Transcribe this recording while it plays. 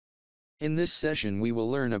In this session we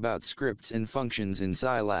will learn about scripts and functions in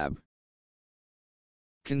Scilab.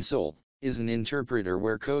 Console is an interpreter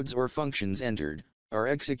where codes or functions entered are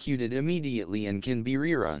executed immediately and can be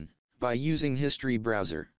rerun by using history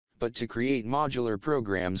browser, but to create modular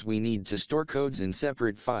programs we need to store codes in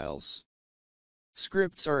separate files.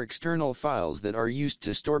 Scripts are external files that are used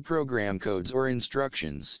to store program codes or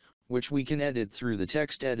instructions, which we can edit through the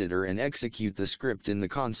text editor and execute the script in the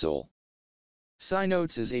console.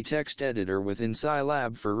 Scinotes is a text editor within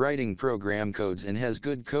Scilab for writing program codes and has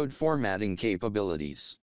good code formatting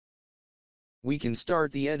capabilities. We can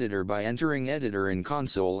start the editor by entering editor in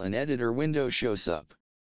console and editor window shows up.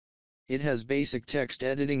 It has basic text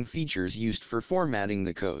editing features used for formatting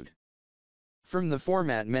the code. From the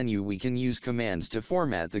format menu we can use commands to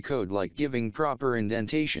format the code like giving proper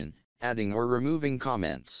indentation, adding or removing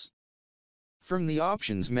comments. From the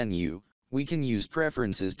options menu, we can use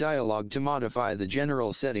preferences dialog to modify the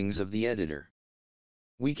general settings of the editor.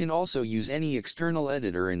 We can also use any external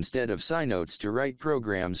editor instead of Scinotes to write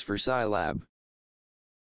programs for Scilab.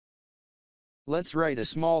 Let's write a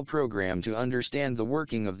small program to understand the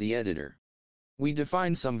working of the editor. We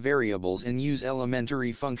define some variables and use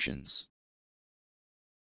elementary functions.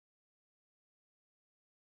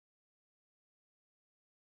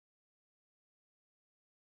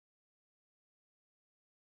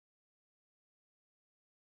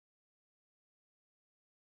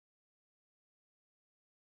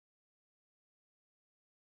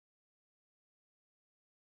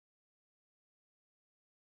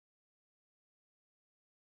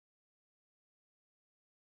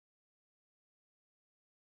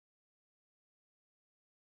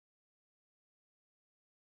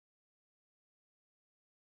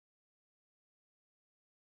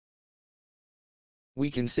 We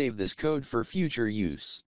can save this code for future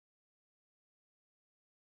use.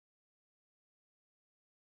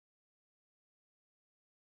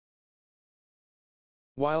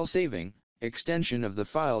 While saving, extension of the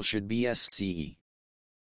file should be SCE.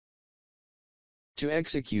 To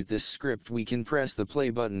execute this script we can press the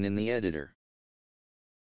play button in the editor.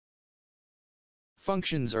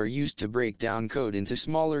 Functions are used to break down code into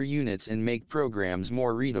smaller units and make programs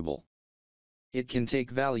more readable. It can take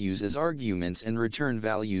values as arguments and return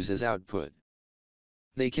values as output.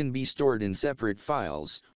 They can be stored in separate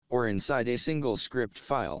files, or inside a single script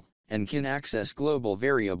file, and can access global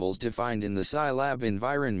variables defined in the Scilab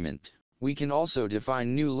environment. We can also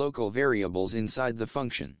define new local variables inside the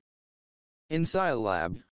function. In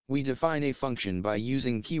Scilab, we define a function by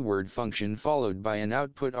using keyword function followed by an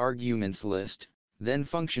output arguments list, then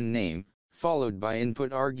function name, followed by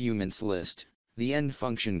input arguments list. The end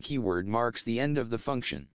function keyword marks the end of the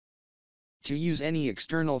function. To use any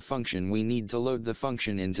external function we need to load the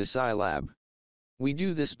function into Scilab. We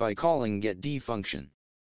do this by calling getD function.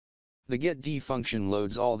 The getD function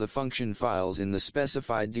loads all the function files in the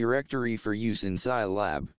specified directory for use in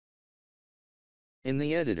Scilab. In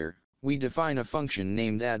the editor, we define a function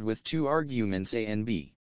named add with two arguments a and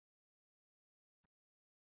b.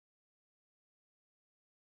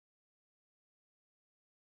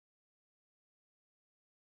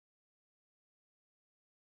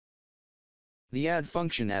 The add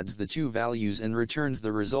function adds the two values and returns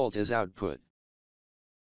the result as output.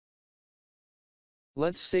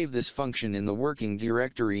 Let's save this function in the working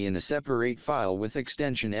directory in a separate file with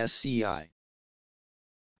extension SCI.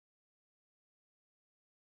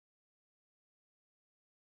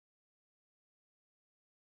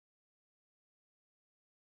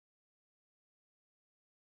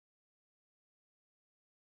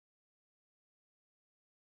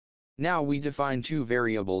 Now we define two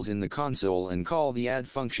variables in the console and call the add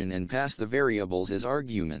function and pass the variables as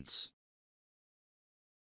arguments.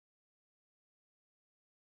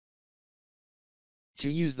 To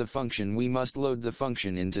use the function we must load the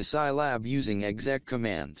function into Scilab using exec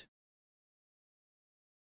command.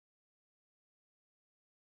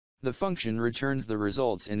 The function returns the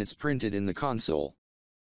results and it's printed in the console.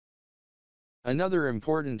 Another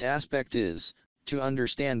important aspect is to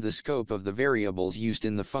understand the scope of the variables used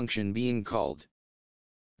in the function being called.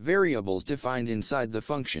 Variables defined inside the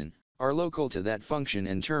function are local to that function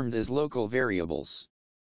and termed as local variables.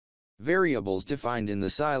 Variables defined in the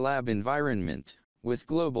Scilab environment with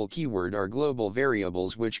global keyword are global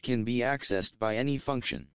variables which can be accessed by any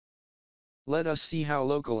function. Let us see how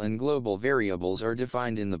local and global variables are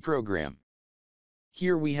defined in the program.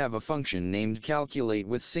 Here we have a function named calculate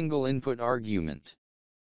with single input argument.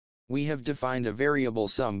 We have defined a variable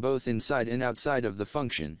sum both inside and outside of the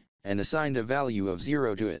function, and assigned a value of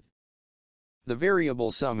 0 to it. The variable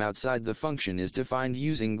sum outside the function is defined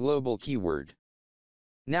using global keyword.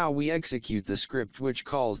 Now we execute the script which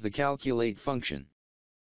calls the calculate function.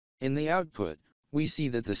 In the output, we see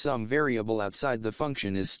that the sum variable outside the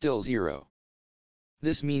function is still 0.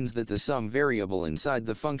 This means that the sum variable inside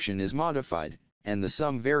the function is modified, and the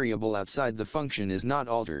sum variable outside the function is not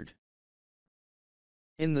altered.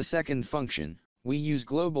 In the second function, we use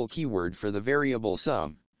global keyword for the variable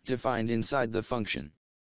sum, defined inside the function.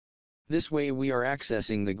 This way we are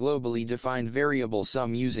accessing the globally defined variable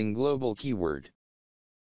sum using global keyword.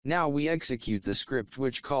 Now we execute the script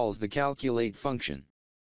which calls the calculate function.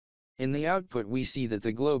 In the output we see that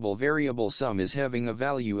the global variable sum is having a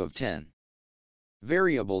value of 10.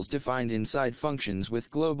 Variables defined inside functions with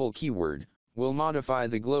global keyword will modify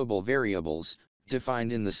the global variables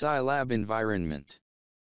defined in the Scilab environment.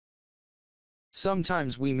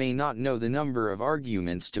 Sometimes we may not know the number of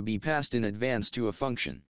arguments to be passed in advance to a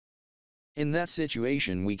function. In that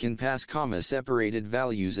situation we can pass comma-separated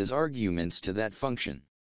values as arguments to that function.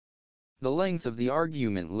 The length of the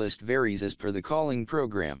argument list varies as per the calling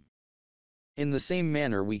program. In the same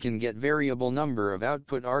manner we can get variable number of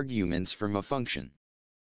output arguments from a function.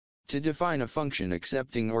 To define a function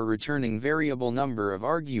accepting or returning variable number of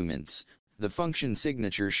arguments, the function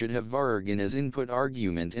signature should have vararg in as input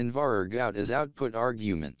argument and vararg out as output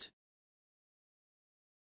argument.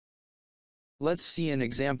 Let's see an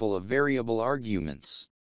example of variable arguments.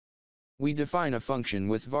 We define a function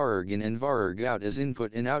with vararg in and vararg out as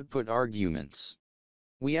input and output arguments.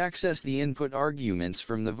 We access the input arguments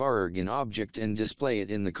from the vararg in object and display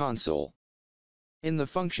it in the console. In the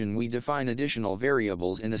function we define additional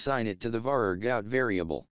variables and assign it to the vararg out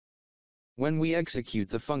variable. When we execute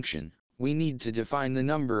the function, we need to define the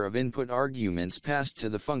number of input arguments passed to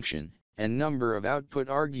the function, and number of output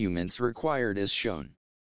arguments required as shown.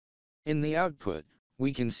 In the output,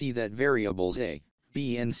 we can see that variables a,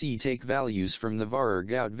 b and c take values from the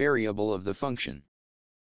vararg out variable of the function.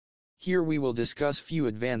 Here we will discuss few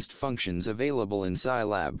advanced functions available in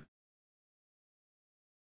Scilab.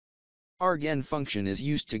 Argn function is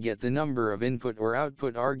used to get the number of input or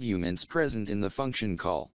output arguments present in the function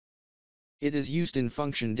call. It is used in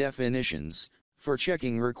function definitions, for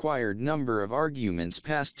checking required number of arguments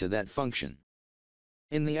passed to that function.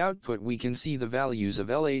 In the output we can see the values of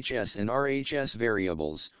LHS and RHS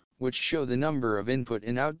variables, which show the number of input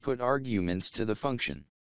and output arguments to the function.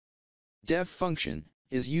 Def function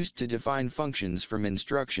is used to define functions from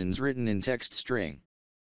instructions written in text string.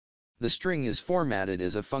 The string is formatted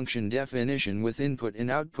as a function definition with input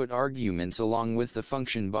and output arguments along with the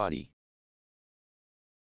function body.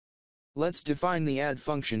 Let's define the add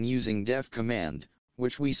function using def command,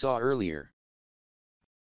 which we saw earlier.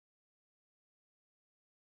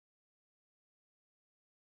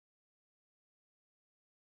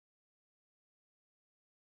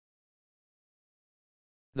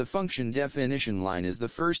 The function definition line is the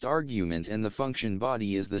first argument and the function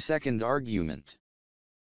body is the second argument.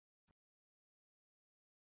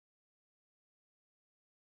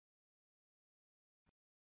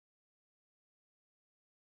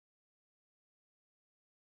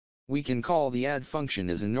 We can call the add function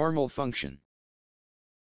as a normal function.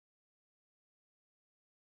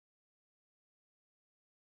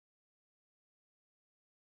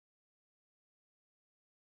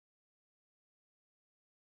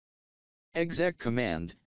 Exec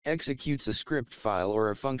command executes a script file or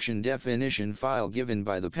a function definition file given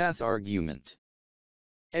by the path argument.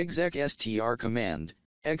 Exec str command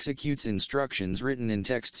executes instructions written in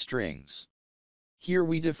text strings. Here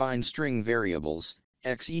we define string variables,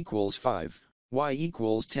 x equals 5, y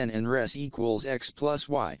equals 10 and res equals x plus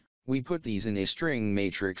y. We put these in a string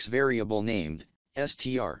matrix variable named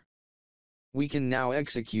str. We can now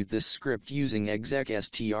execute this script using exec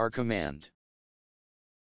str command.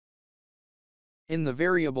 In the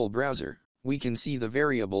variable browser, we can see the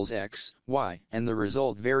variables x, y, and the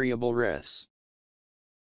result variable res.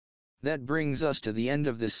 That brings us to the end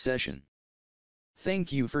of this session.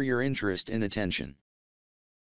 Thank you for your interest and attention.